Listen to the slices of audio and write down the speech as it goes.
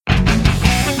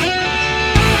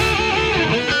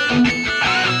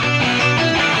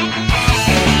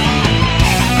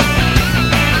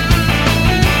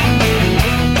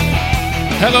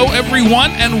Hello,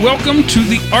 everyone, and welcome to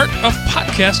The Art of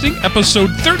Podcasting, episode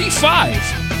 35.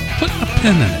 Put a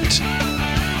pin in it.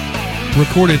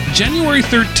 Recorded January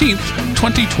 13th,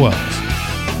 2012.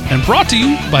 And brought to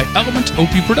you by Element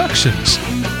OP Productions.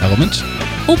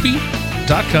 ElementOP.com.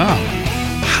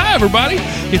 Hi, everybody.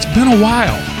 It's been a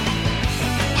while.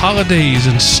 Holidays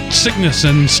and sickness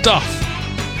and stuff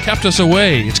kept us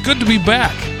away. It's good to be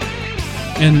back.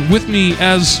 And with me,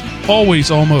 as always,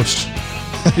 almost,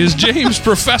 is James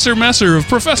Professor Messer of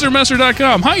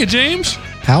ProfessorMesser.com. Hiya, James.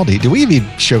 Howdy. Do we need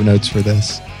show notes for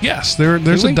this? Yes,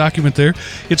 there's a document there.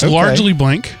 It's largely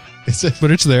blank,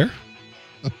 but it's there.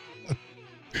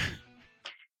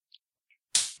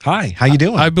 Hi, how you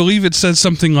doing? I believe it says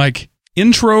something like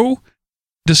intro,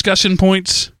 discussion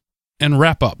points, and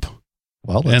wrap up.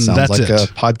 Well, that sounds like a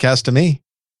podcast to me.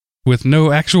 With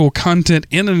no actual content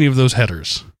in any of those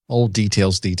headers. Old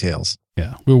details.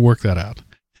 Yeah, we'll work that out.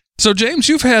 So, James,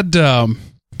 you've had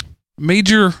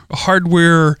major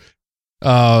hardware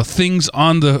things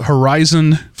on the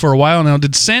horizon for a while now.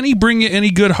 Did Santa bring you any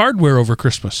good hardware over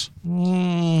Christmas?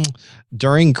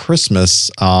 During Christmas,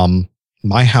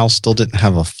 my house still didn't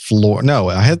have a floor. No,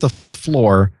 I had the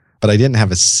floor, but I didn't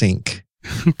have a sink.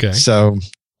 Okay. So,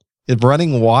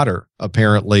 running water,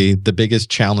 apparently the biggest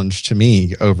challenge to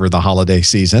me over the holiday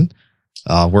season.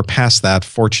 We're past that,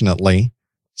 fortunately.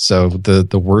 So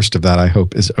the worst of that, I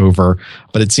hope, is over.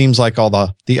 But it seems like all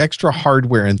the extra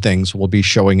hardware and things will be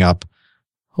showing up,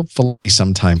 hopefully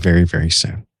sometime very, very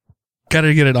soon. Got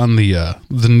to get it on the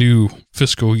new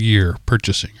fiscal year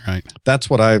purchasing, right? That's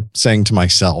what I'm saying to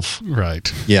myself.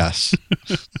 Right. Yes.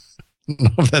 I don't know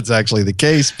if that's actually the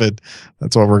case, but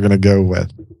that's what we're going to go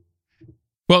with.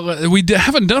 Well, we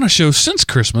haven't done a show since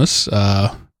Christmas.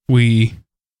 We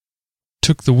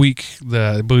took the week,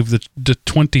 I believe the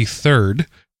 23rd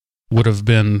would have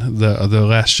been the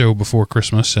last show before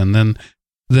Christmas, and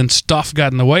then stuff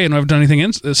got in the way, and I haven't done anything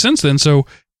since then. So,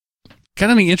 got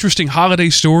any interesting holiday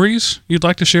stories you'd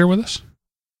like to share with us?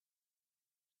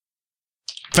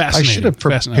 Fascinating. I should have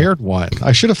prepared one.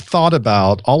 I should have thought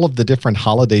about all of the different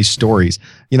holiday stories.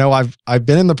 You know, I've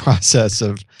been in the process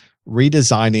of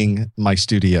redesigning my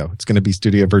studio. It's going to be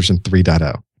Studio version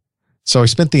 3.0. So I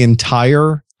spent the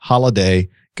entire holiday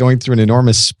going through an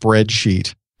enormous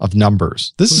spreadsheet of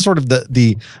numbers. This is sort of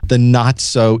the not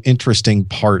so interesting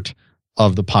part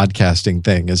of the podcasting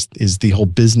thing is the whole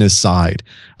business side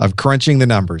of crunching the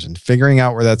numbers and figuring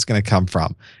out where that's going to come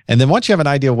from. And then once you have an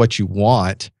idea of what you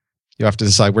want, you have to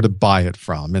decide where to buy it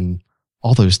from, and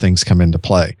all those things come into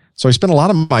play. So I spent a lot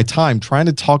of my time trying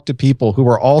to talk to people who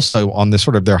are also on this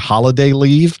sort of their holiday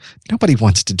leave. Nobody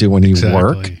wants to do any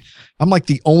work. I'm like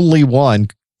the only one.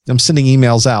 I'm sending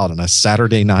emails out on a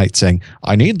Saturday night saying,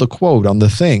 I need the quote on the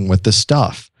thing with the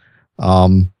stuff.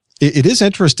 It is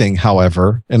interesting,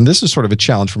 however, and this is sort of a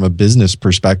challenge from a business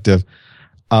perspective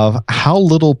of how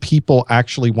little people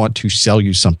actually want to sell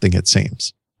you something, it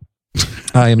seems.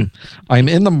 I'm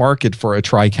in the market for a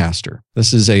TriCaster.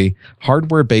 This is a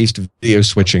hardware-based video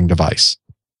switching device,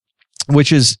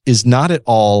 which is not at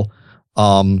all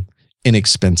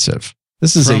inexpensive.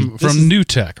 This is from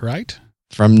NewTek, right?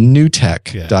 From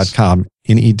newtek.com,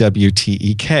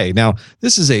 Newtek. Now,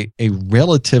 this is a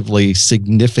relatively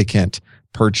significant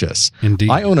purchase. Indeed.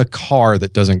 I own a car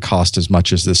that doesn't cost as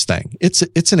much as this thing.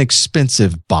 It's an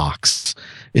expensive box.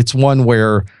 It's one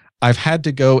where I've had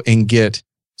to go and get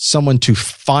someone to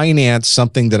finance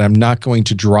something that I'm not going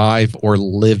to drive or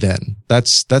live in.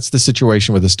 That's the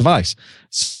situation with this device.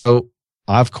 So,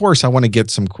 of course, I want to get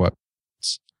some quotes.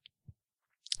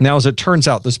 Now, as it turns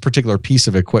out, this particular piece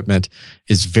of equipment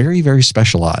is very, very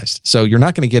specialized. So you're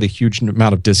not going to get a huge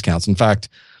amount of discounts. In fact,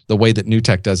 the way that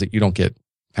NewTek does it, you don't get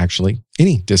actually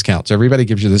any discounts. Everybody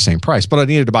gives you the same price. But I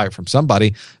needed to buy it from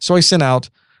somebody. So I sent out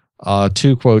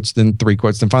 2 quotes, then 3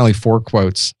 quotes, then finally 4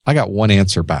 quotes. I got 1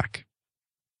 answer back.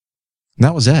 And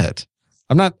that was it.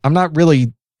 I'm not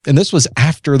really, and this was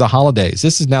after the holidays.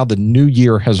 This is now the new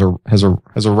year has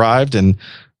arrived, and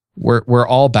we're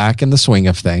all back in the swing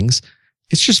of things.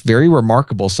 It's just very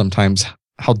remarkable sometimes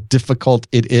how difficult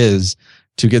it is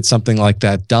to get something like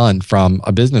that done from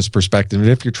a business perspective. And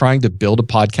if you're trying to build a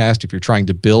podcast, if you're trying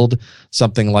to build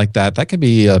something like that, that can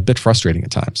be a bit frustrating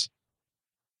at times.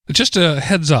 Just a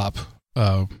heads up,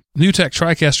 NewTek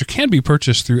TriCaster can be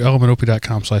purchased through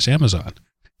elementop.com/Amazon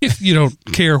if you don't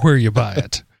care where you buy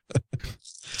it.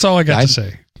 That's all I got to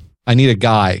say. I need a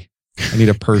guy. I need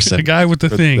a person. A guy with the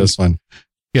thing. This one.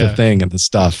 Yeah. The thing and the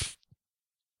stuff.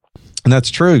 And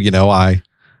that's true. You know,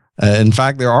 in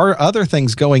fact, there are other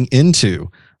things going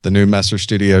into the new Messer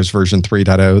Studios version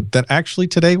 3.0 that actually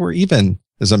today were even,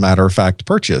 as a matter of fact,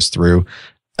 purchased through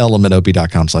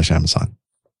elementop.com/Amazon.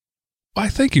 I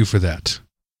thank you for that.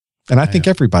 And I think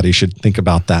everybody should think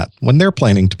about that when they're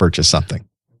planning to purchase something.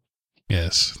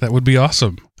 Yes, that would be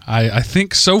awesome. I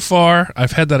think so far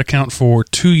I've had that account for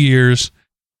 2 years,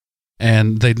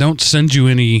 and they don't send you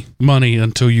any money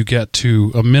until you get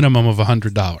to a minimum of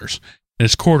 $100. And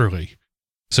it's quarterly.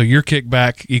 So your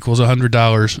kickback equals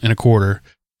 $100 in a quarter.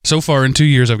 So far in 2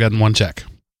 years, I've gotten one check.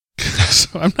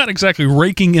 So I'm not exactly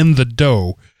raking in the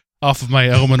dough off of my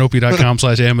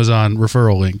elementop.com/Amazon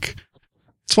referral link.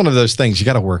 It's one of those things. You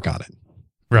got to work on it.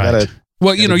 Right.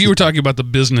 Well, you were talking about the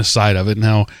business side of it and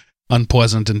how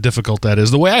unpleasant and difficult that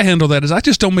is. The way I handle that is I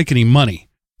just don't make any money.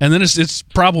 And then it's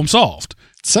problem solved.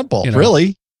 Simple,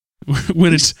 really.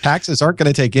 When it's taxes aren't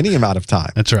going to take any amount of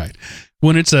time. That's right.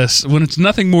 When it's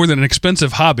nothing more than an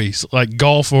expensive hobby like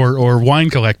golf or wine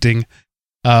collecting,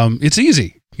 it's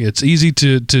easy. It's easy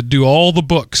to do all the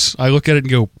books. I look at it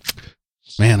and go,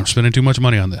 man, I'm spending too much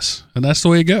money on this. And that's the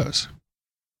way it goes.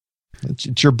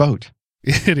 It's your boat.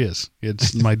 It is.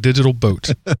 It's my digital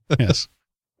boat. Yes.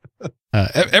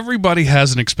 Everybody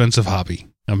has an expensive hobby.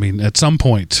 I mean, at some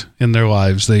point in their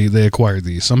lives, they acquire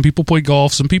these. Some people play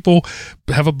golf. Some people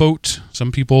have a boat.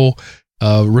 Some people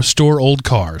restore old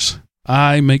cars.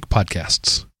 I make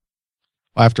podcasts.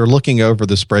 After looking over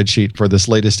the spreadsheet for this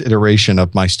latest iteration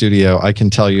of my studio, I can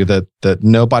tell you that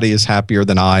nobody is happier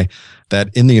than I that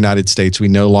in the United States, we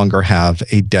no longer have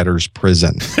a debtor's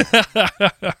prison.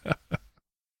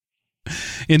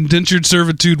 Indentured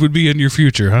servitude would be in your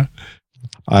future, huh?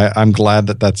 I'm glad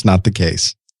that that's not the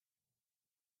case.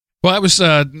 Well, I was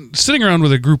sitting around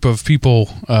with a group of people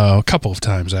a couple of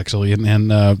times, actually,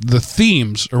 and the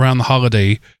themes around the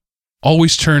holiday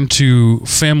always turn to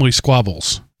family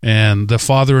squabbles. And the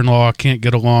father-in-law can't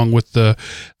get along with the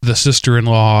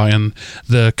sister-in-law, and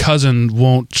the cousin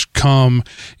won't come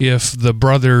if the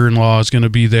brother-in-law is going to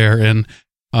be there, and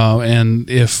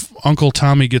if Uncle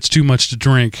Tommy gets too much to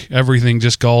drink, everything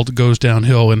just goes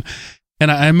downhill. And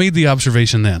I made the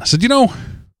observation then. I said,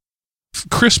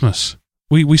 Christmas,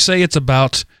 we say it's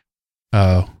about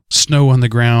snow on the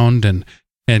ground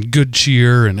and good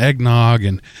cheer and eggnog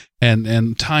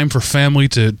and time for family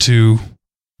to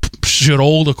should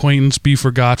old acquaintance be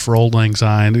forgot for old lang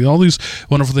syne, all these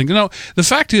wonderful things. The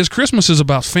fact is Christmas is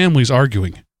about families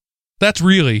arguing. That's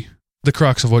really the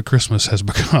crux of what Christmas has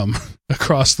become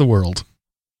across the world.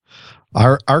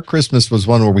 Our Christmas was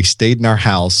one where we stayed in our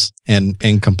house and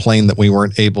complained that we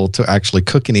weren't able to actually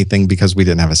cook anything because we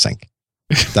didn't have a sink.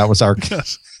 That was our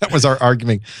Yes. That was our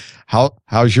argument.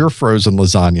 How's your frozen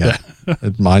lasagna?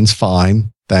 Mine's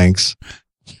fine, thanks.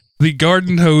 The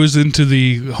garden hose into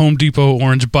the Home Depot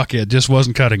orange bucket just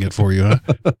wasn't cutting it for you,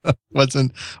 huh?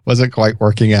 wasn't quite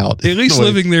working out. At least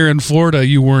living there in Florida,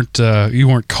 you weren't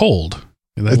cold.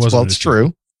 It's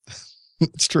true.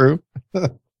 It's true.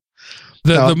 The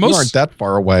you most aren't that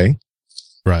far away,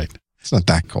 right? It's not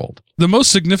that cold. The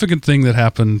most significant thing that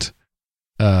happened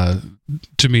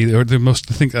to me, or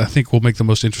I think will make the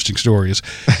most interesting story, is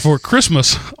for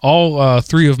Christmas, all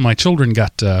three of my children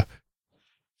got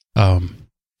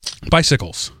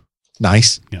bicycles.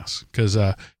 Nice. Yes, because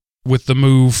with the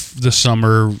move this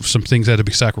summer, some things had to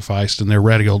be sacrificed, and their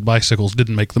ratty old bicycles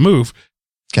didn't make the move.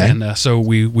 Okay. And so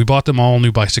we bought them all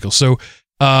new bicycles. So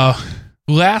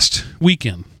last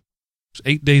weekend,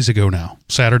 8 days ago now,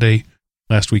 Saturday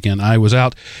last weekend, I was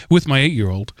out with my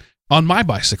 8-year-old on my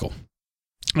bicycle.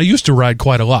 I used to ride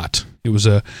quite a lot. It was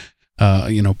a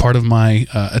part of my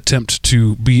attempt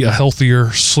to be a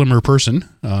healthier, slimmer person.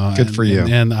 Good for you.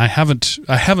 And I haven't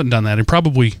done that in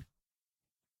probably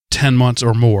 10 months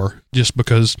or more, just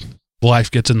because life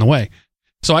gets in the way.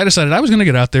 So I decided I was going to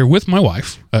get out there with my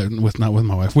wife, with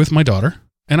my daughter,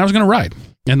 and I was going to ride.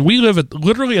 And we live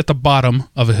literally at the bottom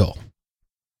of a hill.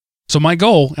 So my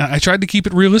goal, I tried to keep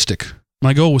it realistic.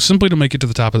 My goal was simply to make it to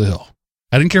the top of the hill.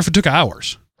 I didn't care if it took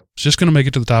hours. I was just going to make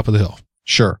it to the top of the hill.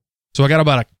 Sure. So I got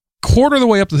about a quarter of the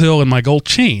way up the hill, and my goal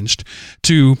changed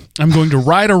to I'm going to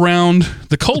ride around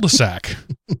the cul-de-sac,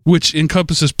 which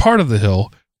encompasses part of the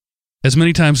hill, as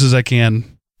many times as I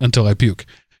can until I puke.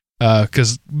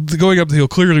 Because going up the hill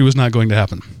clearly was not going to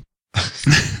happen.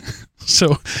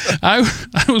 So I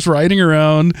was riding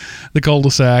around the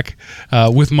cul-de-sac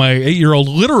with my 8-year-old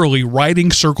literally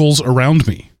riding circles around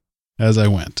me as I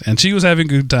went. And she was having a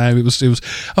good time. It was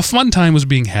a fun time was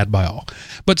being had by all.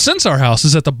 But since our house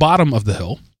is at the bottom of the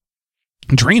hill,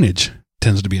 drainage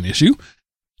tends to be an issue.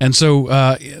 And so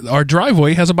our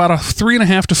driveway has about a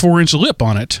 3.5 to 4 inch lip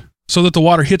on it so that the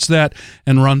water hits that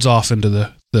and runs off into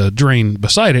the drain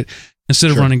beside it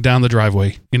instead of running down the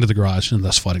driveway into the garage and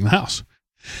thus flooding the house.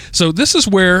 So this is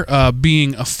where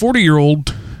being a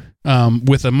 40-year-old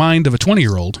with a mind of a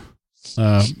 20-year-old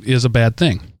is a bad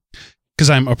thing. because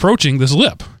I'm approaching this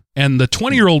lip. And the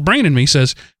 20-year-old brain in me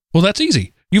says, well, that's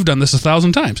easy. You've done this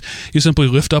 1,000 times. You simply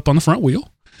lift up on the front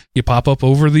wheel. You pop up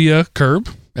over the curb.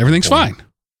 Everything's fine.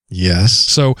 Yes.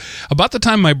 So about the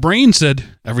time my brain said,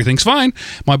 everything's fine,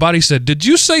 my body said, did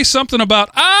you say something about,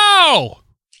 ow?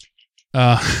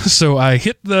 So I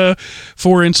hit the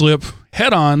 4-inch lip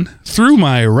head on through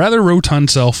my rather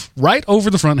rotund self right over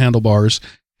the front handlebars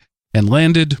and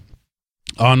landed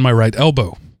on my right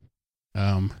elbow.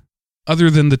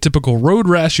 Other than the typical road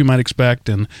rash you might expect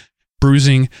and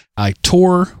bruising, I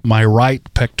tore my right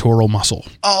pectoral muscle.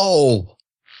 Oh.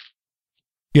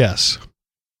 Yes.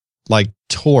 Like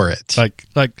tore it.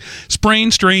 Like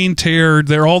sprain, strain, tear,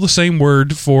 they're all the same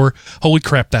word for holy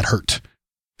crap, that hurt.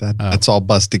 That's all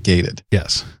bustigated.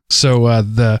 Yes. So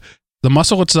the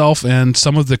muscle itself and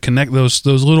some of the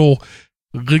those little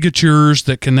ligatures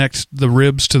that connect the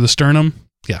ribs to the sternum,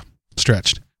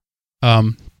 stretched.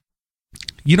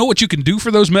 You know what you can do for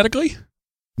those medically?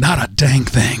 Not a dang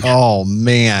thing. Oh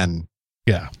man.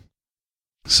 Yeah.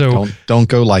 So don't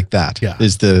go like that. Yeah.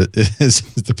 Is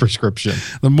the prescription.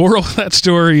 The moral of that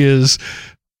story is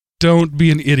don't be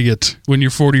an idiot when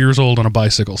you're 40 years old on a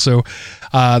bicycle. So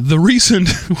the reason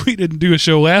we didn't do a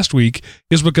show last week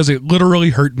is because it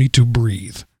literally hurt me to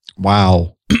breathe.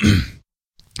 Wow.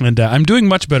 And I'm doing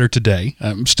much better today.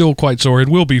 I'm still quite sore. It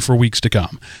will be for weeks to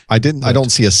come. I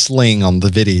don't see a sling on the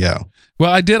video.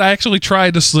 Well, I did. I actually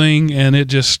tried to sling, and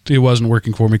it wasn't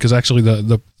working for me because actually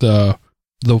the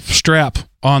strap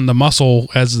on the muscle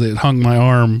as it hung my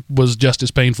arm was just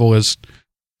as painful as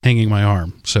hanging my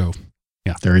arm. So,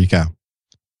 yeah. There you go.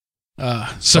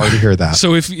 Sorry to hear that.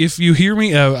 So if you hear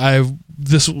me,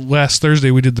 this last Thursday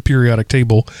we did the periodic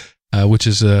table, which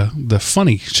is the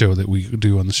funny show that we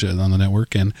do on the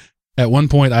network, and at one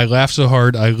point I laughed so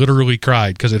hard I literally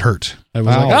cried because it hurt. I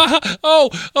was like,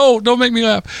 oh, don't make me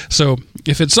laugh. So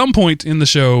if at some point in the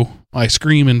show I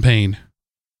scream in pain,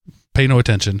 pay no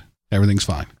attention. Everything's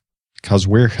fine. Because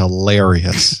we're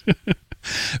hilarious.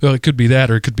 Well, it could be that,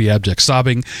 or it could be abject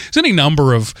sobbing. It's any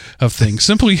number of things.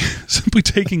 Simply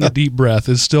taking a deep breath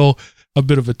is still a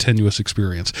bit of a tenuous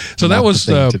experience. So that was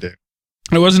it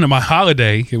wasn't my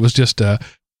holiday. It was just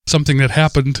something that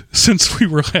happened since we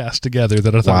were last together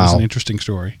that I thought was an interesting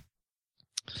story.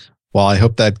 Well, I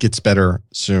hope that gets better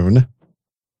soon.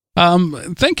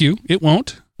 Thank you. It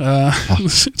won't.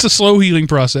 It's a slow healing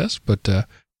process, but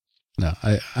no,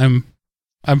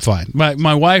 I'm fine.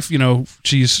 My wife,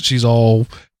 she's all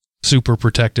super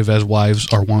protective as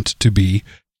wives are wont to be,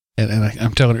 and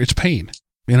I'm telling her it's pain.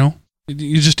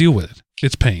 You just deal with it.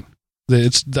 It's pain.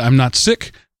 I'm not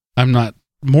sick. I'm not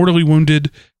mortally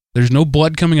wounded. There's no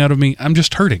blood coming out of me. I'm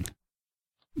just hurting.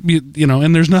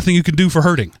 And there's nothing you can do for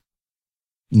hurting.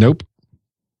 Nope.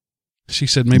 She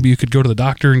said maybe you could go to the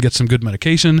doctor and get some good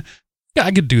medication. Yeah,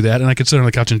 I could do that, and I could sit on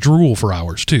the couch and drool for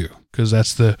hours too, because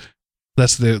that's the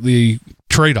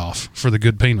trade-off for the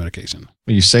good pain medication.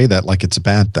 Well, you say that like it's a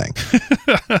bad thing.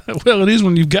 Well, it is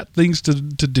when you've got things to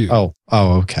do. Oh,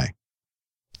 okay.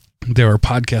 There are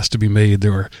podcasts to be made.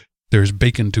 There's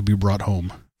bacon to be brought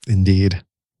home. Indeed.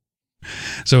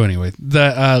 So anyway,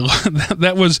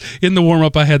 that was in the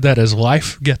warm-up. I had that as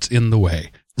life gets in the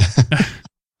way.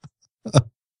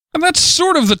 And that's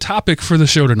sort of the topic for the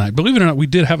show tonight. Believe it or not, we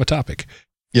did have a topic.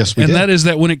 Yes, we did. And that is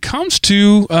that when it comes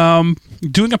to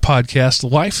doing a podcast,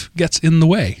 life gets in the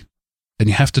way, and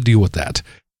you have to deal with that.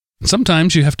 And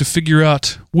sometimes you have to figure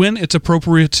out when it's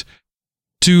appropriate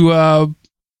to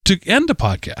end a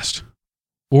podcast,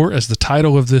 or as the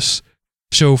title of this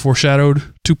show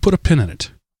foreshadowed, to put a pin in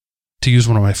it. To use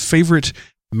one of my favorite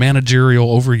managerial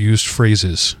overused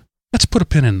phrases, let's put a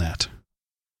pin in that.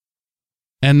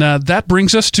 And that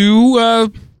brings us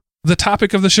to the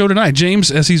topic of the show tonight.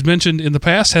 James, as he's mentioned in the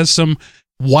past, has some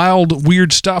wild,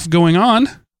 weird stuff going on,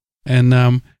 and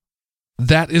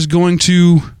that is going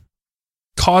to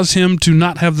cause him to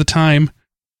not have the time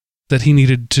that he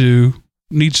needs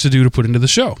to do to put into the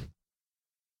show.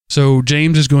 So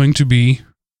James is going to be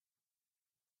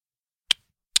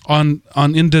on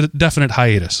indefinite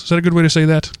hiatus. Is that a good way to say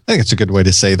that? I think it's a good way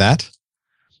to say that.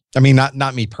 I mean,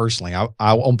 not me personally.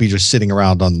 I won't be just sitting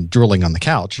around drooling on the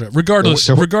couch. Regarding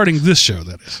this show,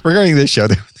 that is. Regarding this show,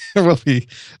 there will be,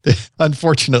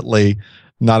 unfortunately,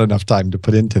 not enough time to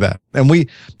put into that. And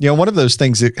one of those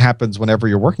things that happens whenever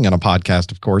you're working on a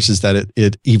podcast, of course, is that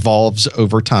it evolves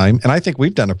over time. And I think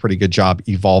we've done a pretty good job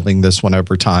evolving this one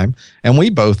over time. And we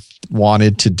both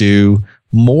wanted to do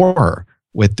more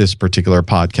with this particular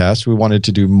podcast. We wanted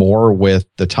to do more with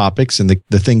the topics and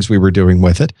the things we were doing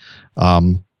with it.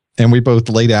 And we both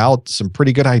laid out some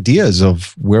pretty good ideas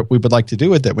of where we would like to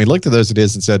do with it. We looked at those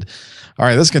ideas and said, all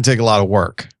right, this is going to take a lot of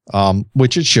work,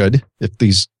 which it should, if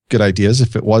these good ideas.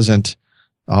 If it wasn't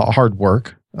hard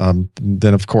work,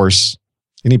 then of course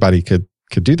anybody could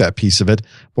do that piece of it.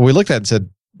 But we looked at it and said,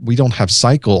 we don't have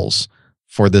cycles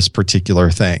for this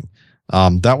particular thing.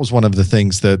 That was one of the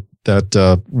things that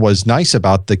was nice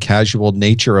about the casual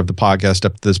nature of the podcast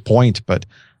up to this point. But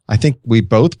I think we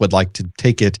both would like to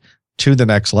take it to the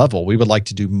next level. We would like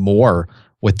to do more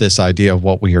with this idea of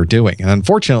what we are doing. And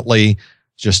unfortunately,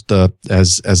 just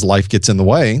as life gets in the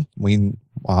way,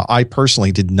 I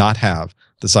personally did not have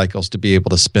the cycles to be able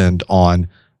to spend on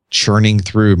churning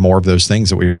through more of those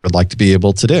things that we would like to be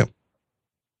able to do.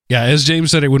 Yeah, as James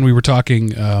said it when we were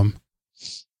talking, and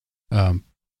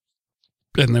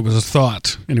there was a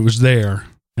thought, and it was there,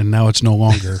 and now it's no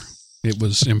longer. It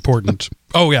was important.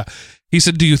 Oh, yeah. He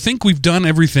said, do you think we've done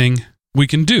everything we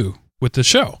can do with the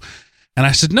show? And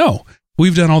I said, no,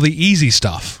 we've done all the easy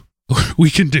stuff we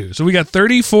can do. So we got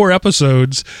 34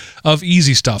 episodes of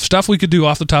easy stuff we could do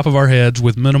off the top of our heads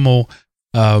with minimal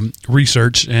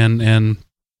research. And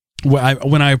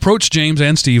when I approached James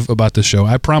and Steve about this show,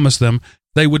 I promised them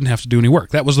they wouldn't have to do any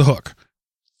work. That was the hook.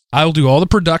 I'll do all the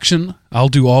production. I'll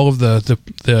do all of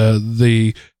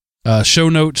the show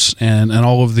notes and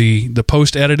all of the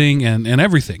post editing and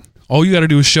everything. All you got to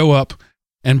do is show up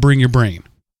and bring your brain.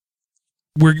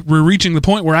 We're reaching the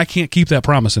point where I can't keep that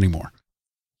promise anymore.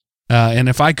 And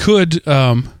if I could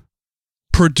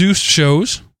produce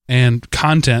shows and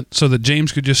content so that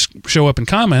James could just show up and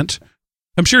comment,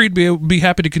 I'm sure he'd be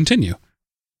happy to continue.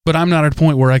 But I'm not at a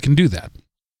point where I can do that.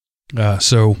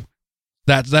 So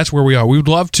that's where we are. We would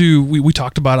love to. We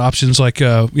talked about options like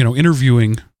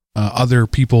interviewing other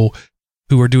people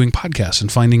who are doing podcasts and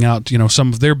finding out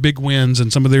some of their big wins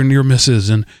and some of their near misses,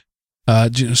 and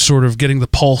sort of getting the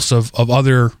pulse of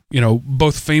other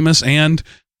both famous and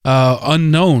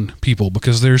unknown people,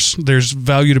 because there's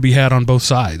value to be had on both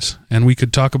sides. And we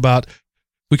could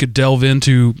delve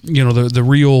into the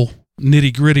real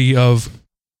nitty gritty of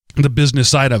the business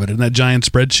side of it and that giant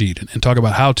spreadsheet, and talk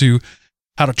about how to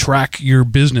track your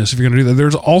business if you're going to do that.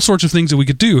 There's all sorts of things that we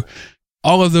could do.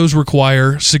 All of those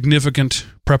require significant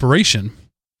preparation.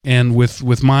 And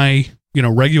with my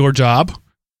regular job,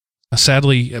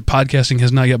 sadly, podcasting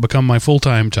has not yet become my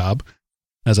full-time job.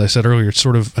 As I said earlier, it's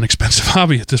sort of an expensive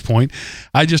hobby at this point.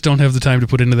 I just don't have the time to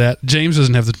put into that. James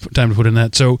doesn't have the time to put in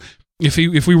that. So if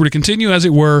we were to continue as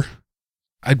it were,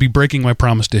 I'd be breaking my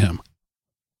promise to him.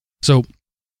 So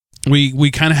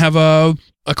we kind of have a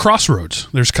crossroads.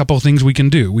 There's a couple of things we can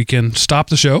do. We can stop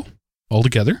the show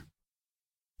altogether.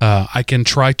 I can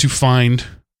try to find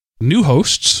new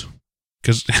hosts,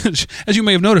 because as you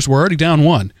may have noticed, we're already down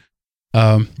one.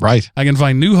 Right. I can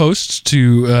find new hosts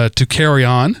to carry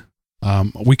on.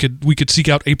 We could seek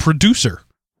out a producer,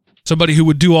 somebody who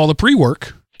would do all the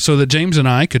pre-work, so that James and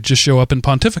I could just show up and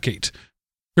pontificate.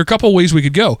 There are a couple of ways we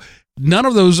could go. None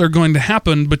of those are going to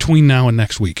happen between now and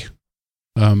next week.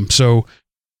 So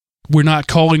we're not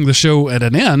calling the show at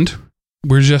an end.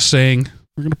 We're just saying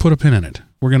we're going to put a pin in it.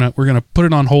 We're gonna put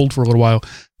it on hold for a little while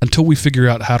until we figure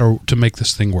out how to make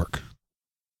this thing work.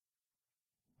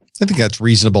 I think that's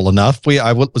reasonable enough.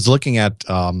 I was looking at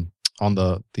on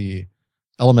the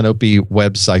Element OP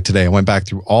website today. I went back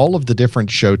through all of the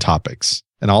different show topics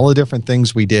and all the different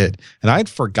things we did, and I'd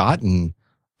forgotten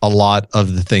a lot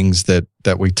of the things that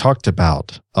we talked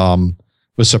about. It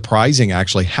was surprising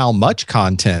actually how much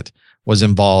content was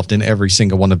involved in every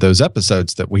single one of those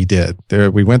episodes that we did.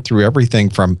 We went through everything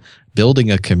from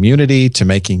building a community to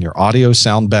making your audio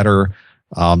sound better,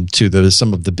 to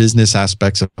some of the business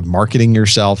aspects of marketing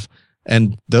yourself.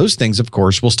 And those things, of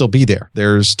course, will still be there.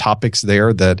 There's topics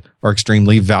there that are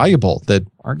extremely valuable that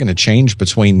aren't going to change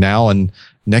between now and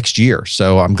next year.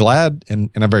 So I'm glad and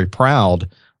I'm very proud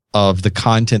of the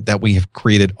content that we have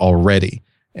created already.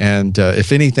 And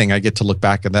if anything, I get to look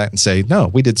back at that and say, no,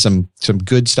 we did some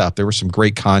good stuff. There was some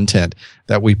great content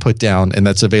that we put down, and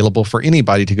that's available for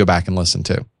anybody to go back and listen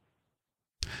to.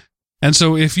 And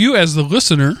so if you, as the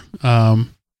listener, are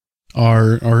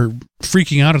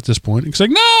freaking out at this point, it's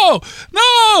like, no.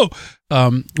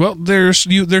 Well, there's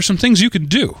some things you can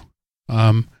do.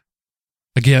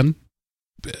 Again,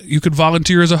 you could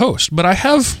volunteer as a host, but I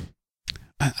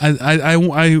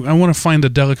want to find a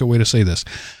delicate way to say this.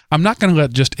 I'm not going to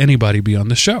let just anybody be on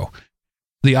the show.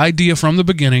 The idea from the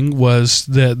beginning was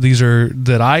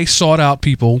that I sought out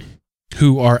people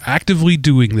who are actively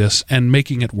doing this and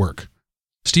making it work.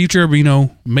 Steve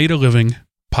Cherubino made a living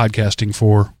podcasting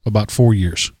for about 4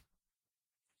 years.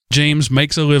 James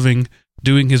makes a living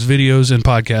doing his videos and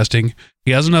podcasting.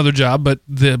 He has another job,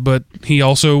 but he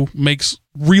also makes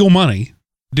real money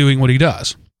doing what he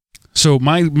does. So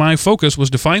my focus was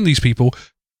to find these people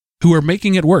who are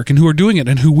making it work and who are doing it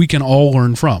and who we can all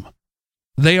learn from.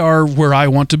 They are where I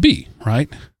want to be, right?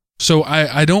 So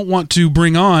I don't want to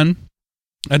bring on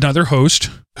another host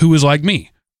who is like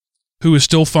me, who is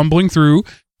still fumbling through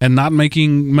and not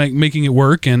making it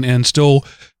work and still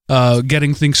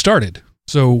getting things started.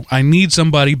 So I need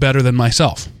somebody better than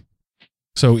myself.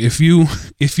 So if you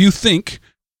think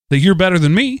that you're better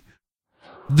than me,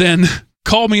 then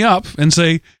call me up and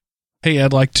say, hey,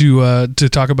 I'd like to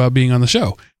talk about being on the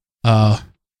show.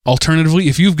 Alternatively,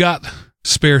 if you've got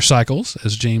spare cycles,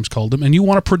 as James called them, and you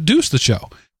want to produce the show,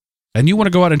 and you want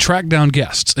to go out and track down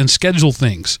guests and schedule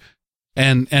things,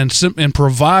 and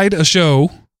provide a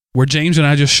show where James and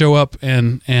I just show up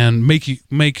and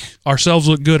make ourselves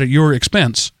look good at your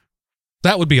expense,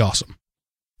 that would be awesome.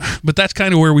 But that's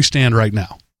kind of where we stand right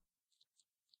now.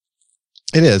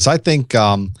 It is. I think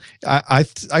I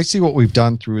see what we've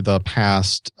done through the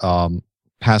past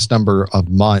number of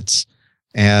months,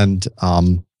 and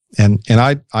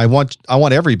I want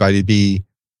everybody to be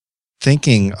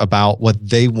thinking about what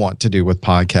they want to do with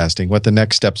podcasting, what the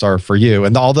next steps are for you.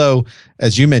 And although,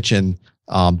 as you mentioned,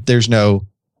 there's no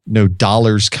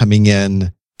dollars coming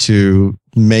in to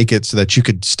make it so that you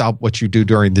could stop what you do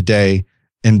during the day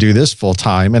and do this full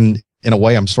time. And in a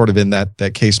way, I'm sort of in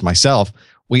that case myself.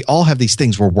 We all have these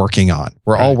things we're working on.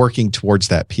 We're all working towards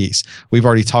that piece. We've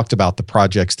already talked about the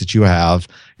projects that you have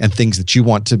and things that you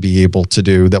want to be able to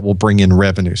do that will bring in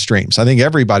revenue streams. I think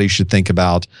everybody should think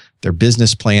about their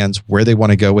business plans, where they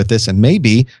want to go with this, and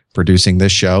maybe producing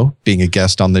this show, being a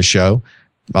guest on this show,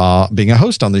 being a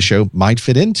host on this show might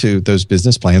fit into those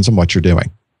business plans and what you're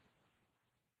doing.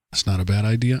 That's not a bad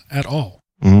idea at all.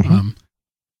 Mm-hmm.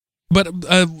 But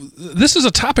this is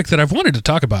a topic that I've wanted to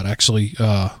talk about actually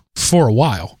for a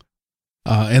while,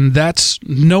 and that's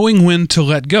knowing when to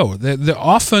let go. The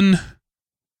often,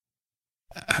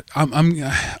 I'm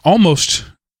almost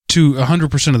to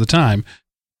 100% of the time,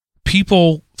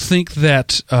 people think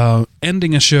that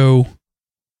ending a show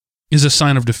is a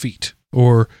sign of defeat,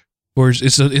 or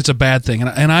it's a bad thing.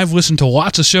 And I've listened to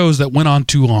lots of shows that went on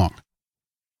too long.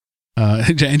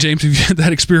 And James, have you had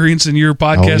that experience in your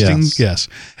podcasting? Oh, yes.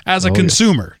 As a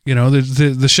consumer,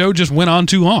 the show just went on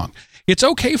too long. It's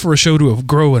okay for a show to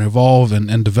grow and evolve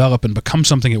and develop and become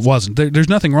something it wasn't. There's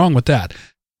nothing wrong with that.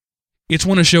 It's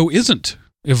when a show isn't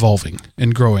evolving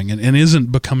and growing and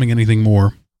isn't becoming anything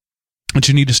more that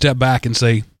you need to step back and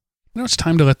say, it's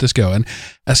time to let this go. And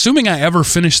assuming I ever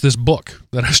finish this book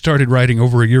that I started writing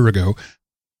over a year ago,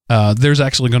 there's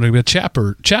actually going to be a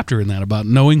chapter in that about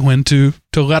knowing when to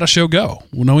let a show go,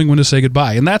 knowing when to say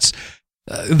goodbye. And that's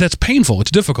painful.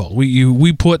 It's difficult.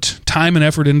 We put time and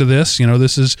effort into this.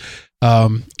 This is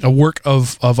a work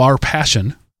of our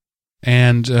passion,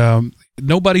 and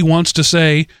nobody wants to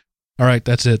say, all right,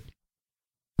 that's it,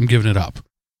 I'm giving it up.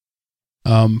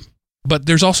 But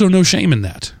there's also no shame in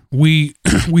that. We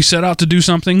set out to do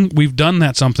something, we've done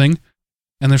that something,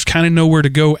 and there's kind of nowhere to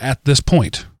go at this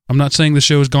point. I'm not saying the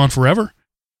show is gone forever,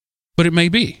 but it may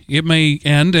be. It may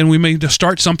end, and we may just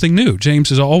start something new.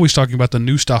 James is always talking about the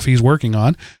new stuff he's working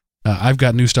on. I've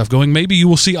got new stuff going. Maybe you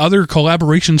will see other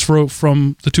collaborations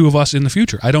from the two of us in the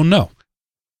future. I don't know.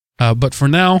 But for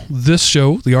now, this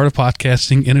show, The Art of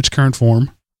Podcasting in its current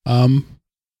form,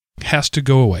 has to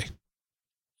go away.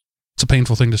 It's a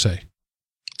painful thing to say.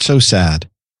 So sad.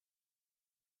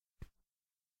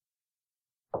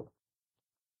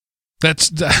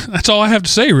 That's all I have to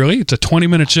say, really. It's a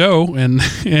 20-minute show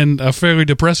and a fairly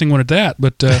depressing one at that.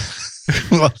 But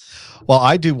well,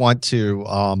 I do want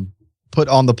to put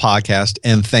on the podcast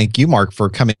and thank you, Mark, for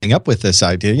coming up with this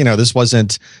idea. This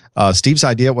wasn't Steve's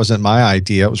idea. It wasn't my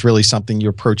idea. It was really something you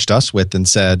approached us with and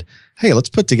said, hey, let's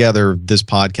put together this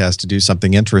podcast to do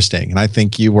something interesting. And I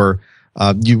think you were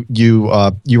you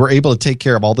were able to take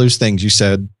care of all those things you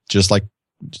said, just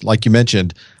like you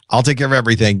mentioned. I'll take care of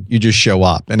everything. You just show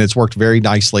up, and it's worked very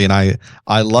nicely. And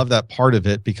I love that part of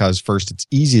it because first, it's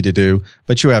easy to do,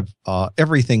 but you have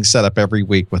everything set up every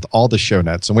week with all the show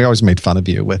notes. And we always made fun of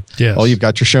you with, you've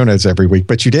got your show notes every week,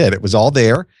 but you did. It was all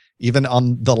there. Even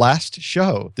on the last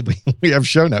show, we have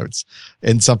show notes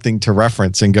and something to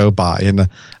reference and go by. And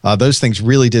those things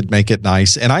really did make it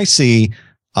nice. And I see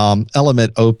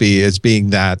Element Opie as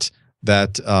being that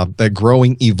that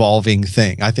growing, evolving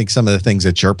thing. I think some of the things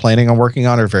that you're planning on working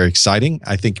on are very exciting.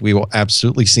 I think we will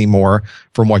absolutely see more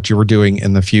from what you were doing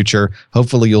in the future.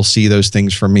 Hopefully you'll see those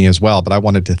things from me as well. But I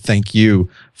wanted to thank you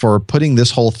for putting this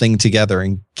whole thing together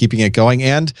and keeping it going.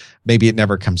 And maybe it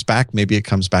never comes back. Maybe it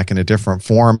comes back in a different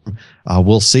form.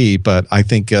 We'll see. But I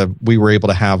think we were able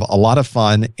to have a lot of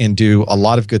fun and do a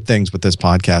lot of good things with this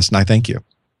podcast. And I thank you.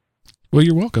 Well,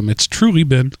 you're welcome. It's truly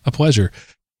been a pleasure.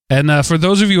 And for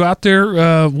those of you out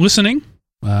there listening,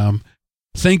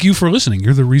 thank you for listening.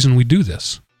 You're the reason we do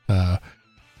this.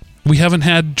 We haven't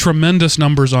had tremendous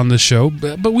numbers on this show,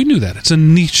 but we knew that. It's a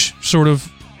niche sort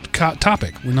of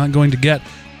topic. We're not going to get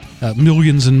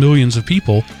millions and millions of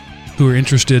people who are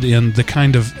interested in the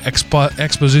kind of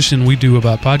exposition we do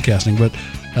about podcasting, but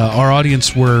our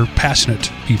audience were passionate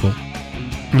people.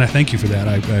 And I thank you for that.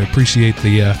 I appreciate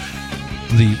the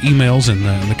emails and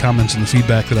the comments and the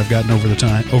feedback that I've gotten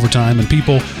over time. And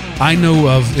people, I know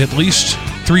of at least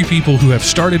 3 people who have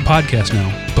started podcasts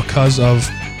now because of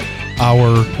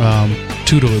our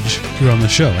tutelage here on the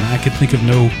show. And I could think of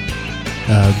no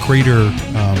greater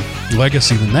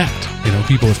legacy than that. You know,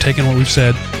 people have taken what we've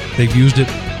said, they've used it,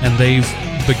 and they've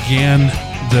began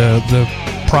the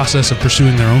process of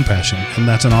pursuing their own passion. And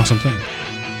that's an awesome thing.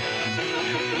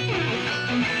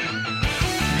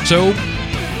 So,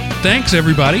 thanks,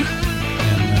 everybody.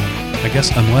 And I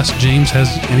guess unless James has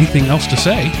anything else to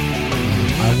say,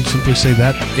 I will simply say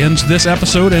that ends this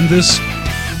episode and this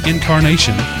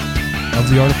incarnation of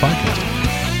the Art of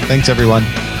Podcasting. Thanks, everyone.